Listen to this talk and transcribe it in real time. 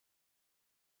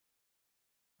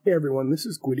Hey everyone, this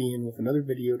is Gwydion with another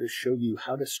video to show you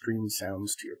how to stream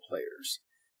sounds to your players.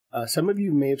 Some of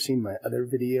you may have seen my other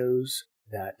videos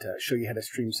that show you how to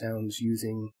stream sounds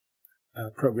using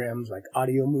programs like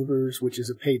Audio Movers, which is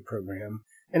a paid program,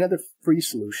 and other free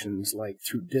solutions like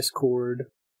through Discord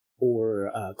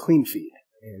or CleanFeed.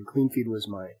 And CleanFeed was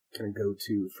my kind of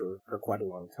go-to for quite a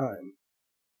long time.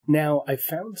 Now, I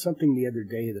found something the other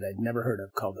day that I'd never heard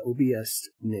of called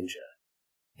OBS.ninja.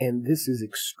 And this is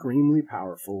extremely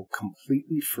powerful,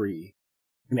 completely free,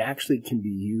 and actually can be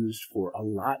used for a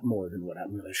lot more than what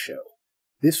I'm going to show.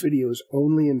 This video is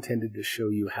only intended to show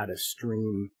you how to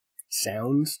stream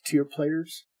sounds to your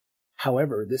players.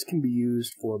 However, this can be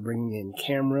used for bringing in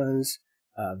cameras,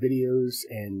 videos,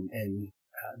 and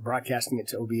broadcasting it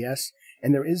to OBS.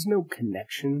 And there is no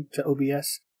connection to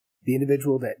OBS. The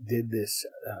individual that did this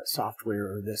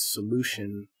software or this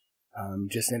solution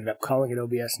just ended up calling it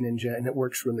OBS.ninja, and it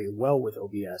works really well with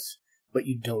OBS, but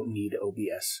you don't need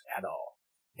OBS at all.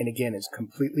 And again, it's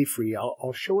completely free.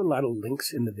 I'll show a lot of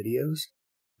links in the videos,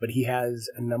 but he has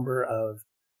a number of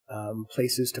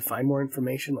places to find more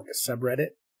information, like a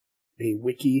subreddit, a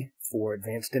wiki for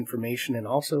advanced information, and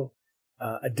also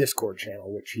a Discord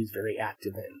channel, which he's very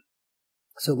active in.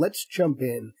 So let's jump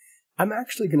in. I'm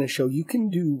actually going to show you can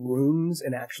do rooms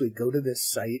and actually go to this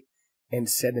site and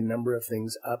set a number of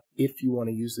things up if you want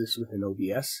to use this within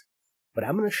OBS. But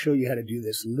I'm going to show you how to do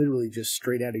this literally just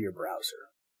straight out of your browser.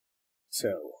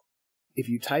 So if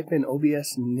you type in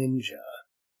OBS.ninja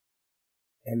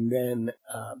and then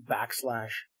 /?,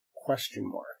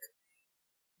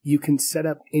 you can set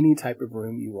up any type of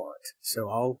room you want. So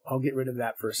I'll get rid of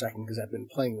that for a second because I've been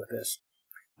playing with this.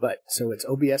 But so it's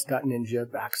OBS.ninja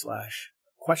 /?,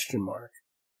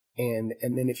 and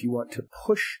then if you want to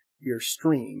push your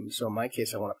stream, so in my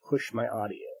case I want to push my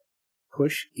audio,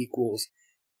 push equals,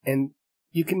 and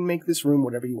you can make this room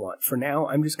whatever you want. For now,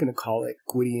 I'm just going to call it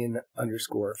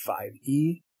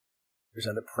Gwydion_5e. There's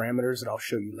other parameters that I'll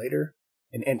show you later,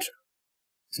 and enter.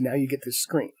 So now you get this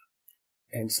screen,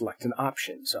 and select an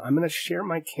option. So I'm going to share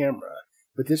my camera,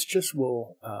 but this just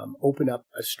will open up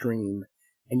a stream,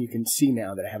 and you can see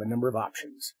now that I have a number of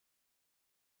options.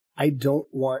 I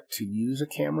don't want to use a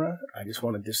camera, I just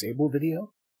want to disable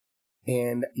video.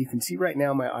 And you can see right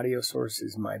now my audio source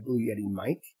is my Blue Yeti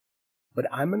mic, but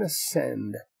I'm going to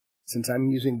send, since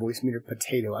I'm using Voicemeeter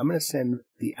Potato, I'm going to send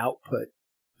the output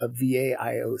of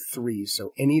VAIO3.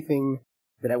 So anything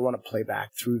that I want to play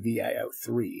back through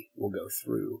VAIO3 will go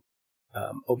through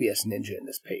OBS.ninja in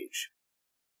this page.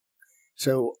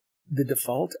 So the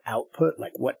default output,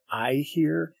 like what I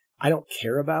hear, I don't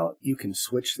care about. You can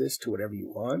switch this to whatever you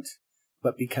want,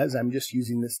 but because I'm just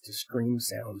using this to stream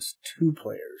sounds to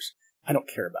players, I don't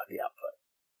care about the output.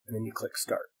 And then you click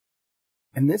Start.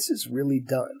 And this is really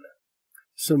done.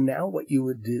 So now what you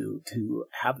would do to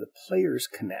have the players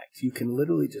connect, you can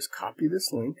literally just copy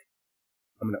this link.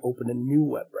 I'm going to open a new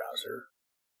web browser,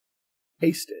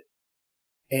 paste it,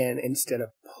 and instead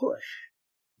of push,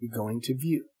 you're going to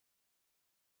view.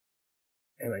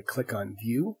 And I click on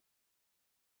view.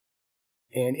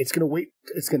 And it's going to wait,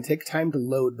 it's going to take time to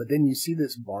load, but then you see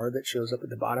this bar that shows up at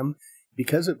the bottom.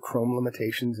 Because of Chrome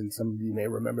limitations, and some of you may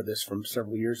remember this from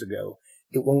several years ago,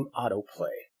 it won't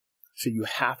autoplay. So you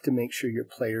have to make sure your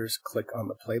players click on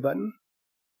the play button.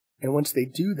 And once they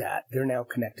do that, they're now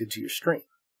connected to your stream.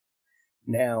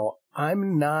 Now,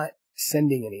 I'm not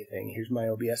sending anything. Here's my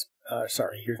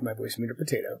here's my Voicemeeter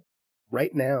Potato.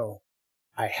 Right now,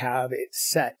 I have it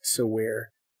set so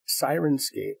where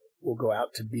Syrinscape will go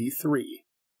out to B3,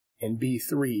 and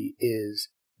B3 is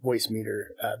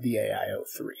Voicemeeter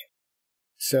VAIO3.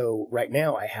 So right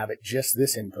now I have it just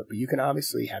this input, but you can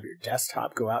obviously have your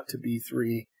desktop go out to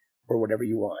B3 or whatever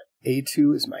you want.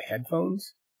 A2 is my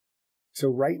headphones. So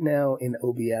right now in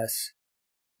OBS,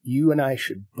 you and I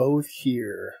should both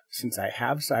hear, since I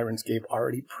have Syrinscape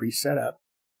already pre-set up,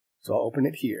 so I'll open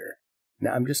it here.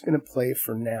 Now I'm just going to play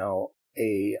for now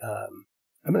I'm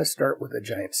going to start with a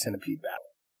giant centipede battle.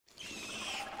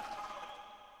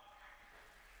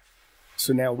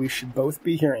 So now we should both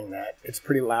be hearing that. It's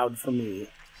pretty loud for me.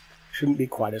 Shouldn't be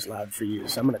quite as loud for you.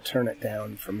 So I'm going to turn it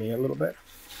down for me a little bit.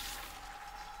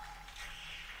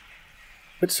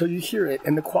 But so you hear it,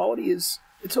 and the quality is,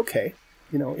 it's okay.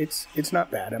 You know, it's not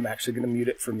bad. I'm actually going to mute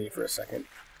it for me for a second.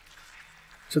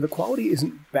 So the quality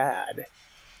isn't bad.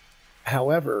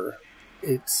 However,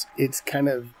 it's kind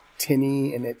of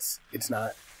tinny, and it's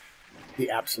not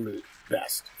the absolute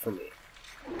best for me.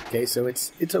 Okay, so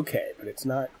it's okay, but it's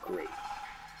not great.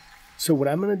 So what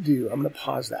I'm going to do, I'm going to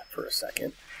pause that for a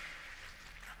second.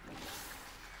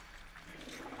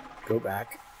 Go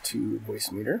back to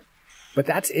Voicemeeter. But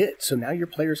that's it. So now your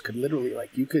players could literally,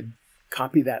 like, you could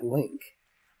copy that link,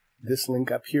 this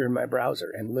link up here in my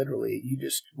browser, and literally you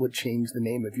just would change the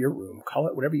name of your room, call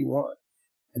it whatever you want,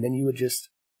 and then you would just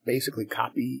basically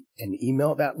copy and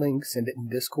email that link, send it in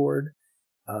Discord.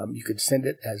 You could send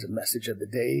it as a message of the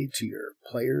day to your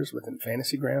players within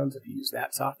Fantasy Grounds if you use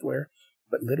that software,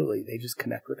 but literally they just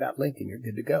connect with that link and you're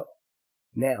good to go.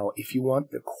 Now, if you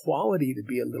want the quality to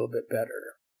be a little bit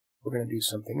better, we're going to do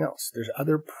something else. There's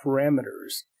other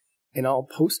parameters, and I'll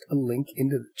post a link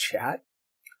into the chat,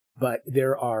 but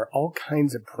there are all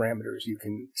kinds of parameters you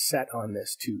can set on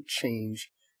this to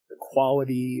change the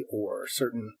quality or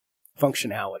certain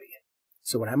functionality.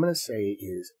 So what I'm going to say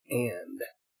is and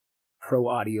Pro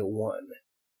Audio 1.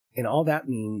 And all that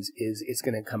means is it's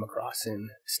going to come across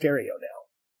in stereo now.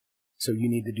 So you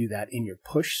need to do that in your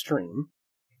push stream.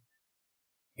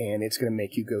 And it's going to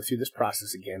make you go through this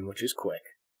process again, which is quick.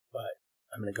 But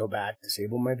I'm going to go back,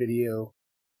 disable my video.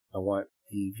 I want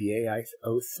the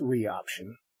VAI03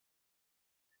 option.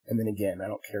 And then again, I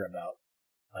don't care about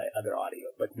my other audio.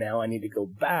 But now I need to go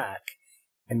back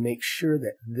and make sure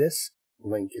that this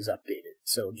link is updated.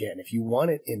 So again, if you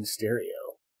want it in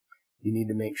stereo, you need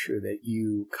to make sure that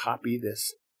you copy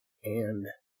this and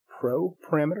Pro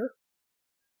parameter.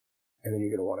 And then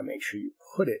you're going to want to make sure you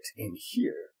put it in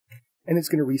here. And it's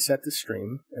going to reset the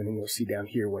stream. And then you'll see down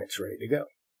here when it's ready to go.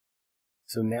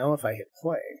 So now if I hit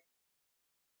play,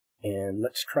 and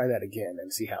let's try that again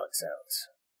and see how it sounds.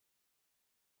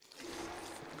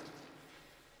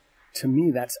 To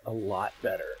me, that's a lot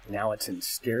better. Now it's in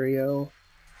stereo.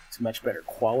 It's much better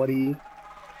quality.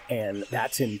 And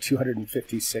that's in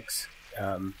 256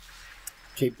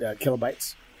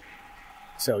 kilobytes.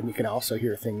 So you can also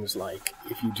hear things like,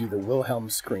 if you do the Wilhelm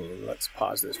screen, let's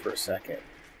pause this for a second.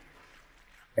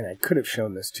 And I could have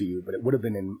shown this to you, but it would have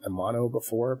been in a mono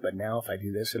before. But now if I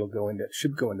do this, it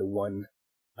should go into one,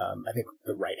 I think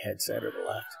the right headset or the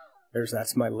left.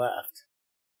 That's my left.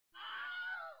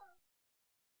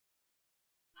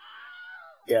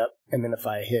 Yep. And then if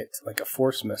I hit like a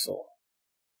force missile,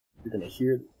 you're going to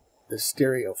hear the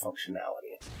stereo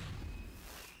functionality,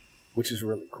 which is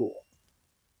really cool.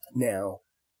 Now,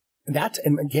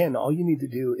 and again, all you need to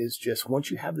do is just,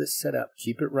 once you have this set up,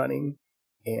 keep it running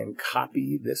and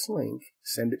copy this link,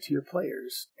 send it to your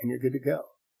players, and you're good to go.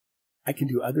 I can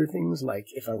do other things, like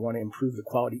if I want to improve the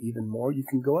quality even more, you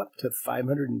can go up to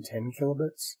 510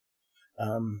 kilobits.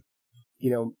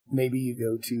 Maybe you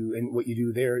go to, and what you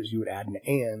do there is you would add an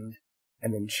and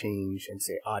then change and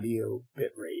say audio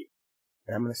bitrate.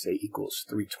 And I'm going to say equals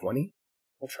 320.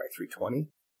 We'll try 320.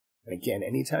 And again,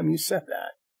 anytime you set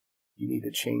that, you need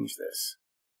to change this.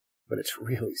 But it's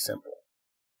really simple.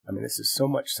 I mean, this is so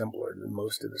much simpler than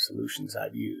most of the solutions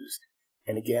I've used.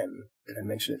 And again, did I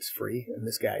mention it's free? And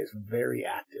this guy is very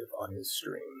active on his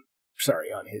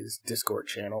on his Discord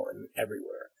channel and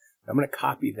everywhere. I'm going to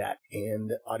copy that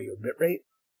and audio bitrate,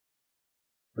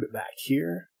 put it back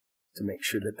here to make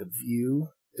sure that the view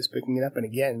is picking it up. And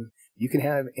again, you can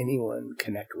have anyone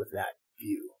connect with that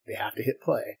view. They have to hit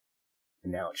play,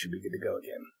 and now it should be good to go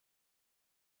again.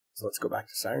 So let's go back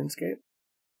to Syrinscape,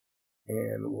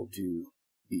 and we'll do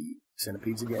the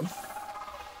centipedes again.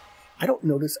 I don't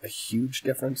notice a huge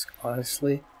difference,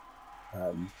 honestly,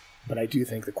 but I do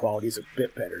think the quality is a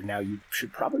bit better. Now, you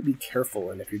should probably be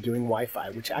careful, and if you're doing Wi-Fi,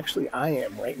 which actually I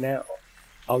am right now,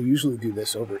 I'll usually do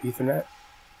this over Ethernet,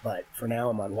 but for now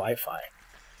I'm on Wi-Fi.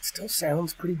 It still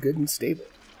sounds pretty good and stable.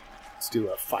 Let's do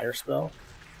a fire spell.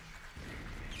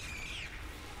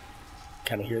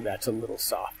 Kind of hear that's a little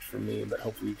soft for me, but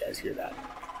hopefully you guys hear that.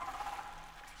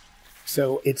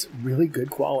 So it's really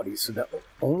good quality. So the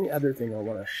only other thing I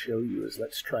want to show you is,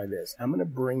 let's try this. I'm going to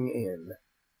bring in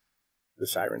the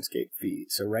Syrinscape feed.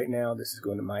 So right now this is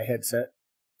going to my headset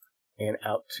and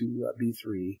out to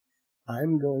B3.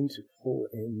 I'm going to pull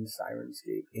in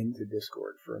Syrinscape into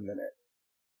Discord for a minute,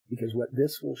 because what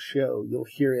this will show, you'll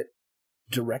hear it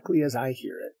directly as I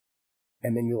hear it,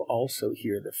 and then you'll also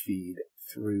hear the feed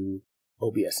through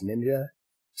OBS.ninja.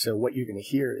 So what you're going to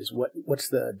hear is what's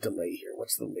the delay here?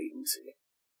 What's the latency?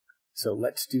 So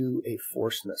let's do a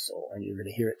force missile, and you're going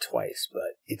to hear it twice,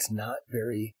 but it's not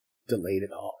very delayed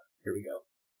at all. Here we go.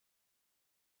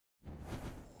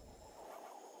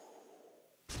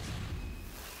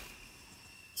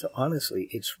 So honestly,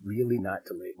 it's really not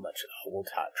delayed much at all. We'll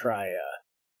try,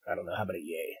 I don't know, how about a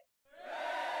yay?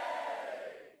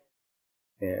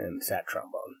 And sat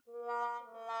trombone.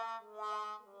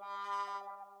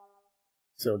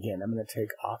 So again, I'm going to take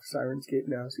off Syrinscape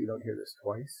now so you don't hear this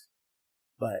twice.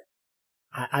 But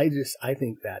I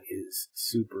think that is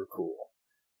super cool.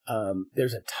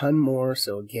 There's a ton more.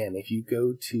 So again, if you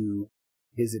go to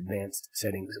his advanced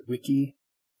settings wiki,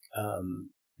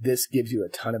 this gives you a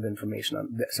ton of information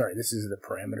on, sorry, this is the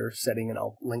parameter setting, and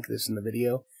I'll link this in the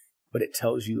video, but it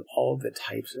tells you all the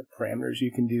types of parameters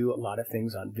you can do, a lot of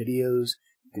things on videos.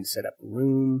 You can set up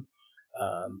rooms,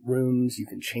 you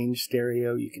can change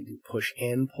stereo, you can do push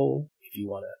and pull if you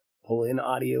want to pull in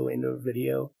audio into a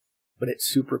video, but it's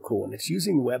super cool, and it's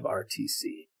using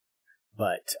WebRTC.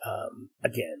 But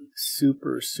again,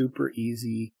 super, super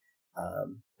easy.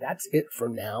 That's it for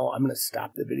now. I'm going to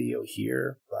stop the video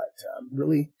here, but I'm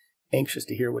really anxious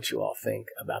to hear what you all think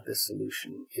about this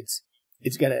solution.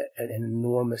 It's got an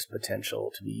enormous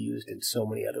potential to be used in so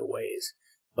many other ways.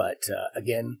 But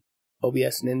again,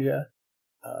 OBS.ninja,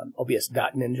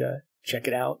 OBS.ninja, check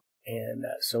it out. And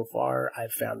so far,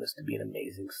 I've found this to be an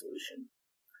amazing solution.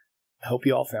 I hope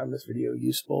you all found this video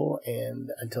useful,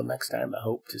 and until next time, I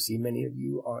hope to see many of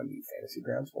you on the Fantasy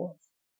Grounds forums.